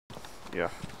Yeah.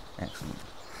 Excellent.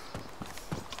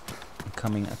 I'm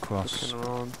coming across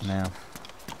now.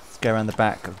 Let's go around the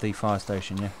back of the fire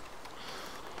station, yeah?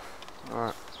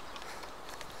 Alright.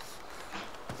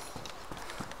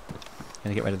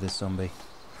 Gonna get rid of this zombie.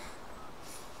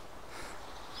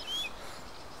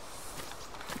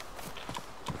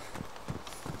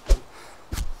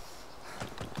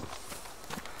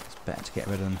 It's better to get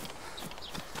rid of them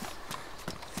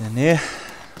than here.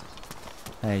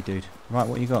 Hey dude. Right,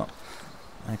 what you got?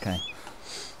 Okay.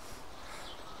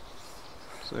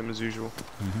 Same as usual.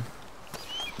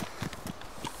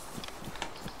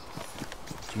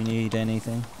 Do you need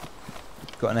anything?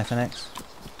 Got an FNX?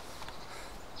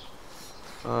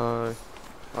 I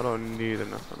don't need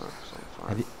enough of that, so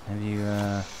I'm fine. Have you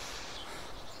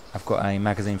I've got a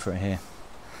magazine for it here,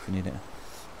 if you need it.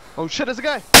 Oh shit, there's a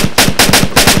guy!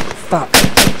 Fuck!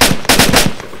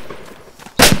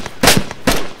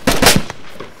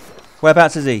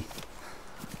 Whereabouts is he?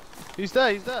 He's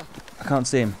there, he's there. I can't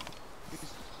see him.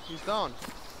 He's down.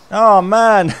 Oh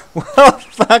man! What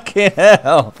fucking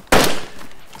hell!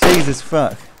 Jesus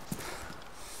fuck.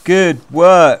 Good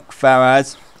work,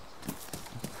 Fawaz.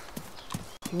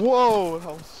 Whoa, that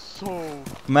was so...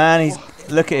 Man,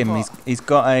 look at him, he's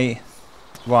got a...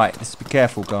 Right, let's be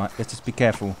careful, guy. Let's just be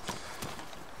careful.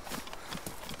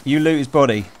 You loot his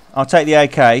body. I'll take the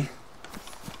AK.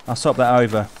 I'll swap that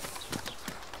over.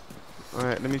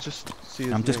 Alright, let me just see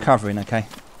his I'm just name. covering, okay?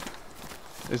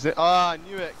 Is it? Ah, I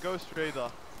knew it. Ghost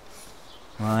Raider.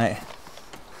 Right.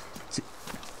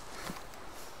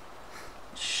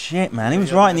 Shit, man, he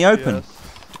was right in the open. Did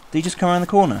he just come around the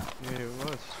corner? Yeah, he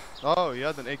was. Oh, he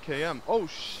had an AKM. Oh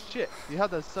shit, he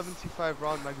had a 75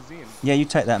 round magazine. Yeah, you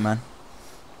take that, man.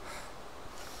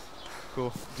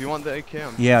 Cool. Do you want the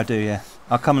AKM? Yeah, I do. Yeah,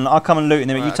 I'll come and loot in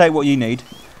there. You take what you need.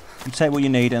 You take what you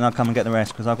need, and I'll come and get the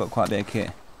rest because I've got quite a bit of kit.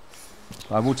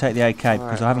 But I will take the AK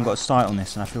because I haven't got a sight on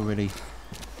this, and I feel really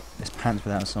this pants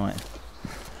without a sight.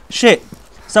 Shit!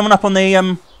 Someone up on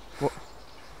the What?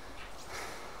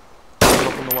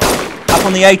 Up on the what? Up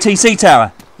on the ATC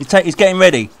tower. He's getting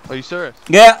ready. Are you serious?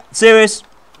 Yeah, serious.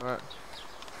 Alright.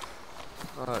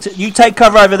 You take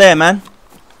cover over there, man.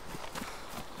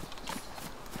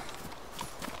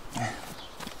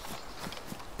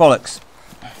 Bollocks.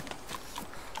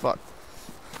 Fuck.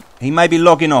 He may be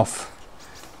logging off.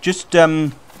 Just I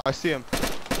see him.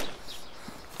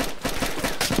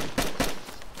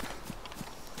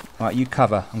 Right, you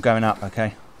cover. I'm going up,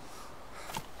 okay?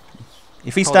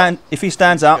 If he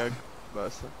stands up.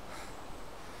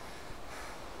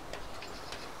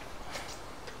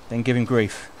 Then give him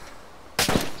grief.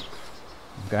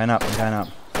 I'm going up, I'm going up.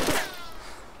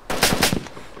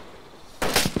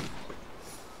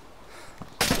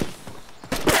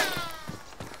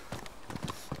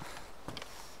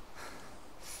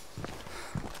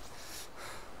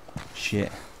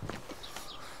 Shit.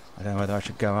 I don't know whether I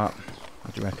should go up.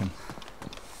 What do you reckon?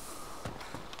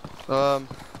 Oh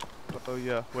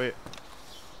yeah, wait.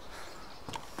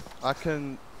 I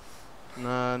can...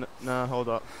 Nah, hold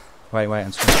up. Wait,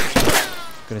 I'm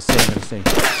gonna see.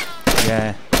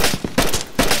 Yeah.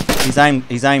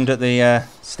 He's aimed at the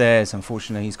stairs,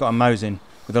 unfortunately. He's got a Mosin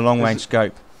with a long range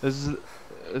scope. Is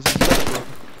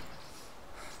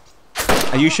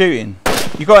Are you shooting?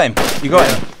 You got him. You got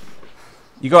him.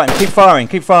 You got him. Keep firing.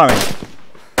 Keep firing.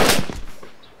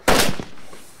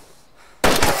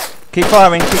 Keep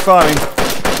firing. Keep firing.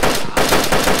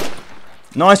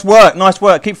 Nice work. Nice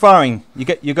work. Keep firing.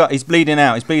 You got. He's bleeding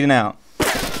out. He's bleeding out.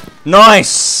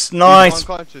 Nice. Nice.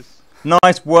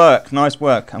 Nice work. Nice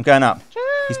work. I'm going up.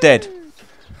 He's dead.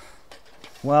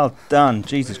 Well done.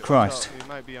 Jesus Christ. He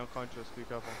might be unconscious. Be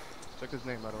careful. Check his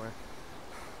name, by the way.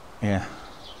 Yeah.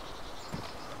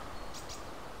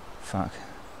 Fuck.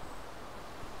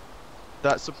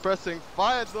 That's suppressing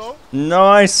fire, though.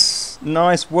 Nice.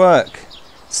 Nice work.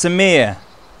 Samir.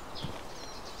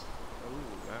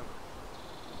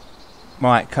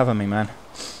 Right, cover me, man.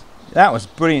 That was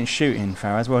brilliant shooting,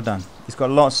 Fawaz. Well done. He's got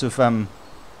lots of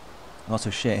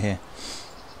shit here.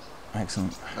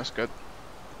 Excellent. That's good.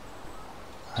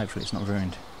 Hopefully it's not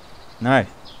ruined. No.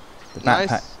 The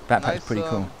backpack's pretty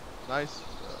cool. Nice.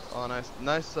 Oh,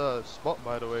 nice spot,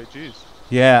 by the way. Jeez.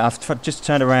 Yeah, I've just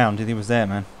turned around and he was there,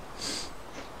 man.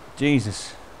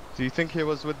 Jesus. Do you think he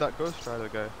was with that Ghost Rider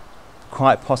guy?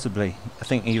 Quite possibly. I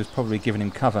think he was probably giving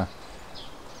him cover.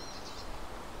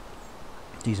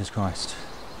 Jesus Christ.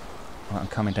 Right, I'm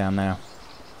coming down now.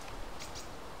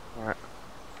 Alright.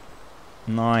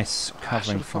 Nice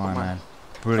covering fire, man.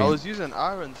 Brilliant. I was using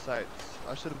iron sights.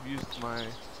 I should have used my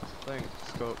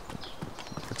scope.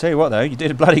 I'll tell you what though, you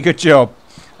did a bloody good job.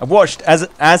 I watched as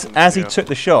he Yeah. took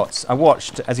the shots. I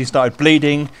watched as he started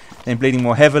bleeding, then bleeding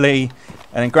more heavily,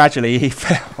 and then gradually he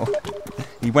fell.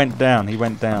 He went down. He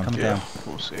went down. Come down.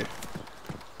 We'll see.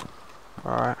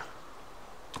 Alright.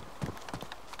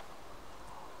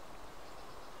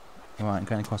 Alright, I'm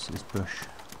going across to this bush.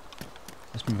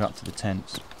 Let's move up to the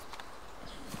tents.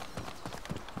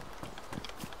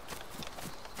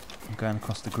 I'm going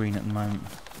across the green at the moment.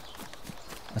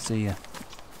 I see you.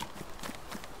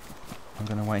 I'm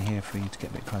going to wait here for you to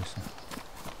get a bit closer.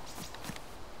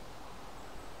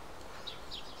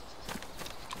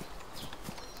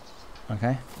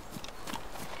 Okay.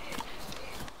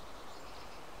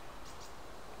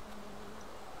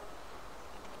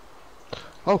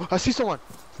 Oh, I see someone.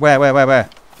 Where?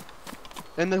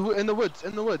 In the woods.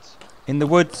 In the woods. In the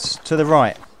woods to the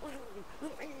right.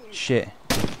 Shit.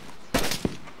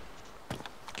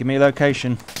 Give me a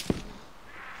location.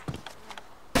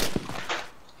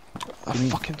 A Give me-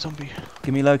 fucking zombie.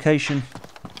 Give me location.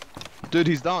 Dude,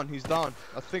 he's down. He's down.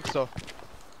 I think so.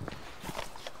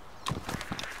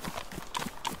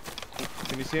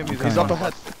 Can you see him? He's Okay. up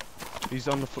ahead. He's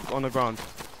on the ground.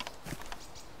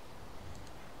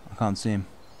 I can't see him.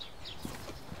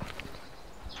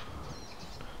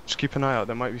 Just keep an eye out.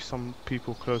 There might be some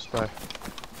people close by.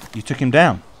 You took him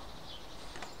down.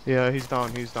 Yeah, he's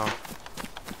down. He's down.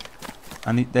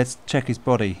 Let's check his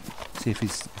body. See if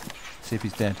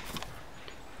he's dead.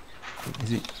 Is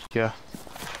he? Yeah.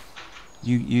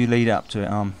 You lead up to it.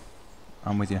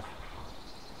 I'm with you.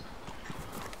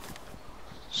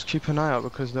 Just keep an eye out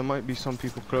because there might be some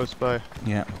people close by.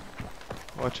 Yeah.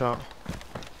 Watch out.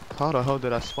 How the hell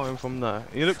did I spot him from there?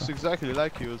 He looks exactly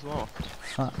like you as well.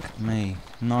 Fuck me.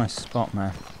 Nice spot,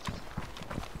 man.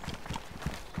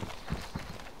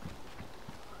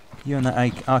 You and that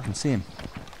AK. I can see him.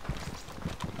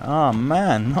 Oh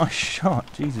man, nice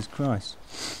shot. Jesus Christ.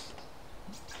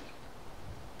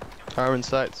 Fire in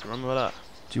sights. Remember that.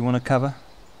 Do you want to cover?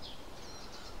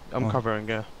 I'm Oh. covering.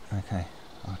 Yeah. Okay.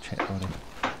 I'll check body.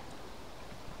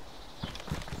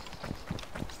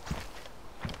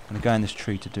 I'm gonna go in this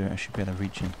tree to do it. I should be able to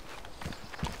reach him.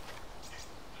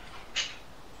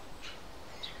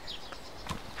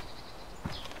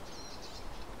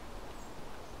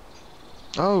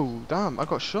 Oh damn! I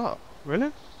got shot.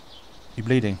 Really? You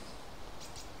bleeding?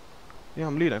 Yeah,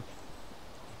 I'm leading.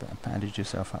 Better bandage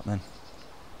yourself up then.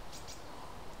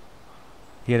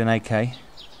 He had an AK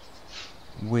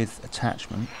with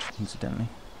attachment, incidentally.